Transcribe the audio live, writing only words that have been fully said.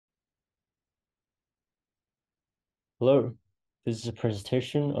Hello, this is a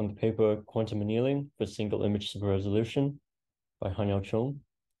presentation on the paper Quantum Annealing for Single Image Super Resolution by Choong,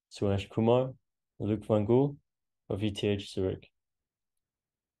 Suresh Kumar, and Luc van Gool of ETH Zurich.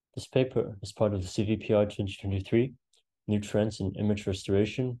 This paper is part of the CVPR 2023 New Trends in Image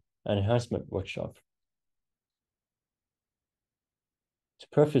Restoration and Enhancement workshop. To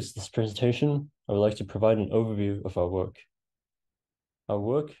preface this presentation, I would like to provide an overview of our work. Our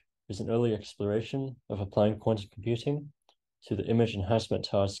work is an early exploration of applying quantum computing to the image enhancement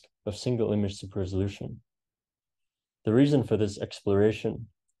task of single image super resolution. The reason for this exploration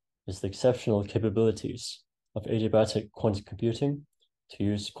is the exceptional capabilities of adiabatic quantum computing to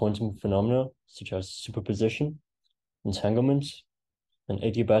use quantum phenomena such as superposition, entanglement, and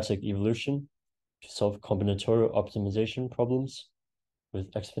adiabatic evolution to solve combinatorial optimization problems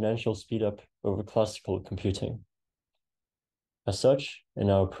with exponential speedup over classical computing. As such, in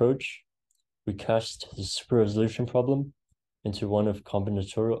our approach, we cast the super resolution problem into one of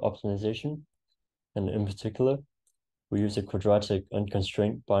combinatorial optimization, and in particular, we use a quadratic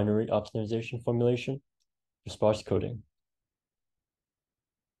unconstrained binary optimization formulation for sparse coding.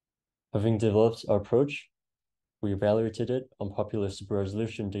 Having developed our approach, we evaluated it on popular super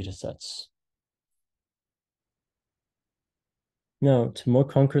resolution datasets. Now, to more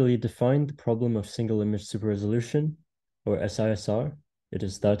concretely define the problem of single image super resolution, or SISR, it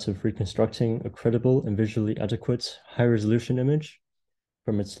is that of reconstructing a credible and visually adequate high-resolution image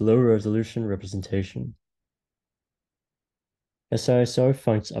from its low-resolution representation. SISR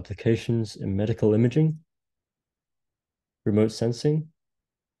finds applications in medical imaging, remote sensing,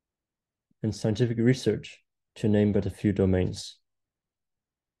 and scientific research, to name but a few domains.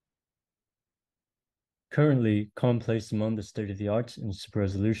 Currently, commonplace among the state-of-the-art in super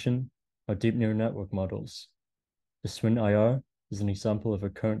resolution are deep neural network models. The SWIN-IR is an example of a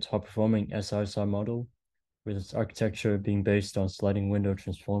current top-performing SISR model, with its architecture being based on sliding window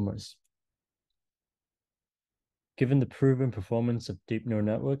transformers. Given the proven performance of deep neural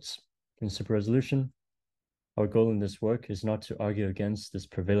networks in super resolution, our goal in this work is not to argue against this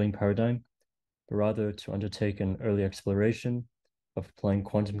prevailing paradigm, but rather to undertake an early exploration of applying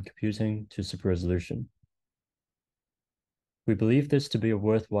quantum computing to super resolution. We believe this to be a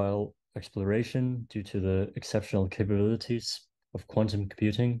worthwhile exploration due to the exceptional capabilities of quantum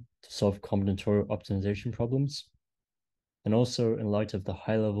computing to solve combinatorial optimization problems, and also in light of the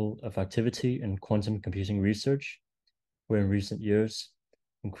high level of activity in quantum computing research, where in recent years,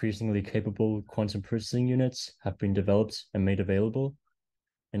 increasingly capable quantum processing units have been developed and made available,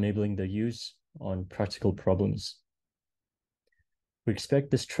 enabling their use on practical problems. We expect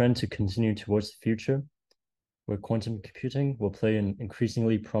this trend to continue towards the future, where quantum computing will play an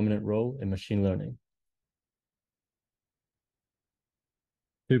increasingly prominent role in machine learning.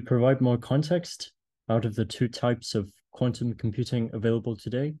 To provide more context, out of the two types of quantum computing available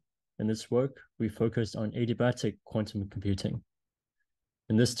today, in this work, we focused on adiabatic quantum computing.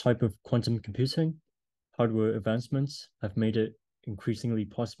 In this type of quantum computing, hardware advancements have made it increasingly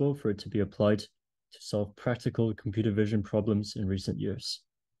possible for it to be applied to solve practical computer vision problems in recent years.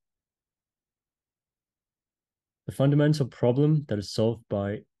 The fundamental problem that is solved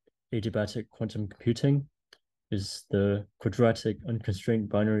by adiabatic quantum computing is the quadratic unconstrained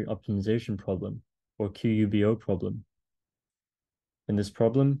binary optimization problem, or QUBO problem. In this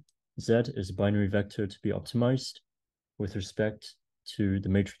problem, Z is a binary vector to be optimized with respect to the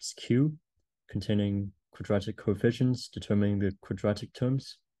matrix Q containing quadratic coefficients determining the quadratic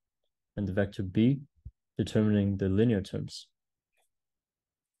terms, and the vector B determining the linear terms.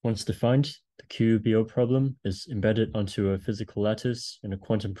 Once defined, the QUBO problem is embedded onto a physical lattice in a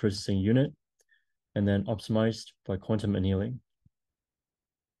quantum processing unit, and then optimized by quantum annealing.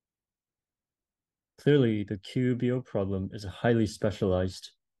 Clearly, the QUBO problem is a highly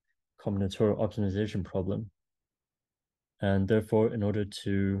specialized combinatorial optimization problem. And therefore, in order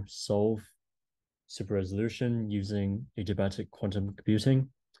to solve super resolution using adiabatic quantum computing,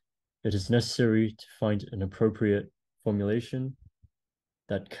 it is necessary to find an appropriate formulation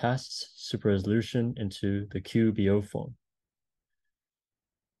that casts super resolution into the QUBO form.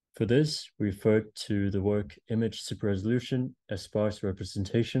 For this, we refer to the work Image Super Resolution, a Sparse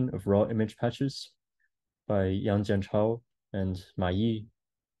Representation of Raw Image Patches by Yang Jianchao and Ma Yi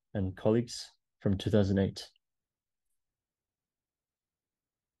and colleagues from 2008.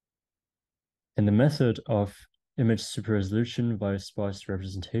 In the method of image super resolution via sparse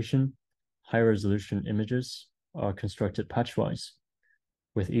representation, high-resolution images are constructed patchwise,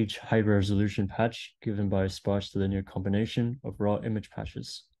 with each high-resolution patch given by a sparse linear combination of raw image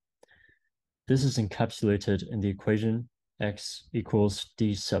patches. This is encapsulated in the equation x equals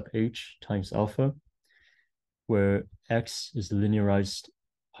d sub h times alpha, where X is the linearized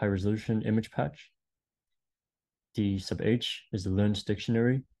high-resolution image patch. D sub H is the learned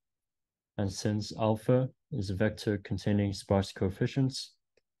dictionary. And since alpha is a vector containing sparse coefficients,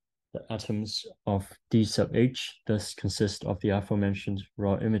 the atoms of D sub H thus consist of the aforementioned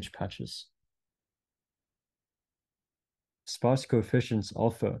raw image patches. Sparse coefficients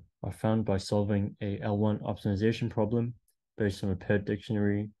alpha are found by solving a L1 optimization problem based on a paired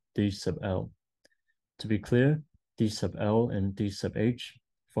dictionary D sub L. To be clear, D sub L and D sub H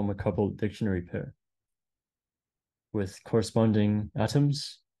form a coupled dictionary pair. With corresponding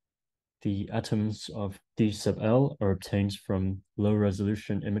atoms, the atoms of D sub L are obtained from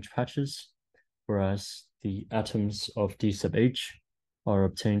low-resolution image patches, whereas the atoms of D sub H are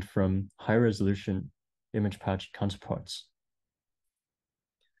obtained from high-resolution image patch counterparts.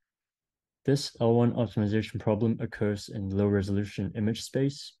 This L1 optimization problem occurs in low-resolution image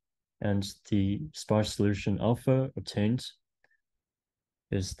space, and the sparse solution alpha obtained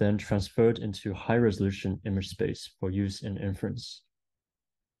is then transferred into high-resolution image space for use in inference.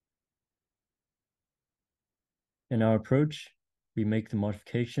 In our approach, we make the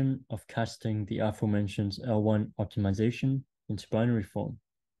modification of casting the aforementioned L1 optimization into binary form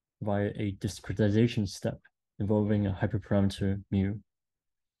via a discretization step involving a hyperparameter mu.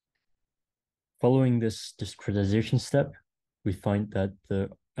 Following this discretization step, we find that the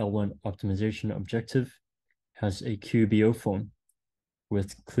L1 optimization objective has a QBO form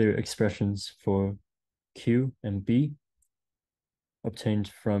with clear expressions for Q and B obtained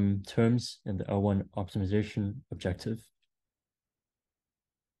from terms in the L1 optimization objective.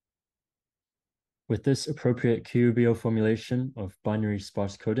 With this appropriate QBO formulation of binary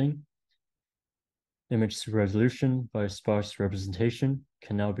sparse coding, image resolution by sparse representation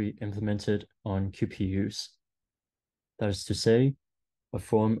can now be implemented on QPUs. That is to say, a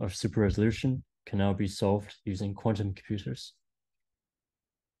form of super resolution can now be solved using quantum computers.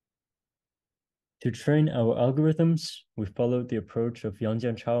 To train our algorithms, we followed the approach of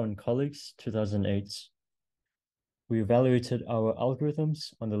Yangjian Chao and colleagues, 2008. We evaluated our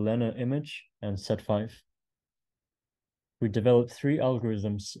algorithms on the Lena image and set 5. We developed 3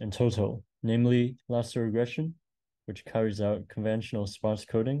 algorithms in total, namely lasso regression, which carries out conventional sparse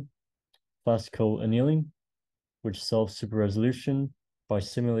coding, classical annealing, which solves super resolution by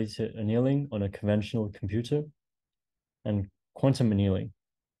simulated annealing on a conventional computer, and quantum annealing.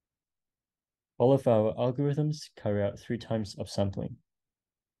 All of our algorithms carry out 3 times upsampling.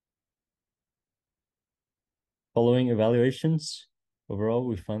 Following evaluations, overall,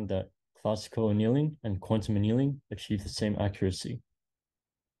 we found that classical annealing and quantum annealing achieve the same accuracy.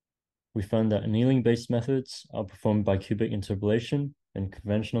 We found that annealing-based methods outperform bicubic interpolation and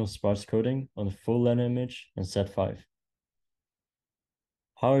conventional sparse coding on the full Lena image and set 5.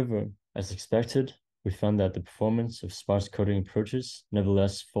 However, as expected, we found that the performance of sparse coding approaches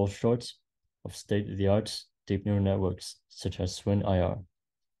nevertheless falls short of state-of-the-art deep neural networks such as SwinIR.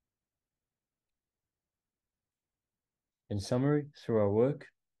 In summary, through our work,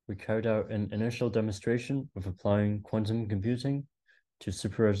 we carried out an initial demonstration of applying quantum computing to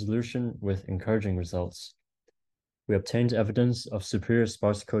super resolution with encouraging results. We obtained evidence of superior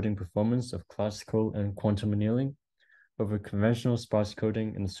sparse coding performance of classical and quantum annealing over conventional sparse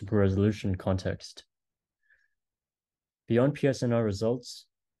coding in the super resolution context. Beyond PSNR results,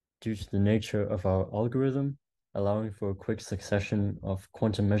 due to the nature of our algorithm, allowing for a quick succession of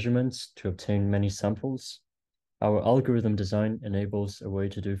quantum measurements to obtain many samples, our algorithm design enables a way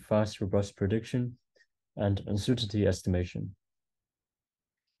to do fast, robust prediction and uncertainty estimation.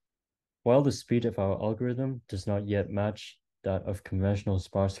 While the speed of our algorithm does not yet match that of conventional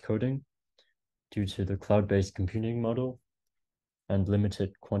sparse coding due to the cloud-based computing model and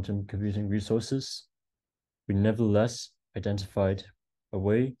limited quantum computing resources, we nevertheless identified a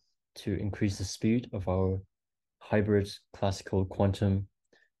way to increase the speed of our hybrid classical quantum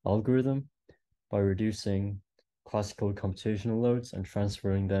algorithm by reducing classical computational loads and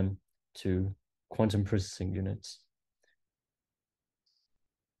transferring them to quantum processing units.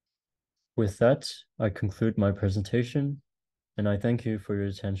 With that, I conclude my presentation, and I thank you for your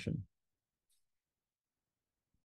attention.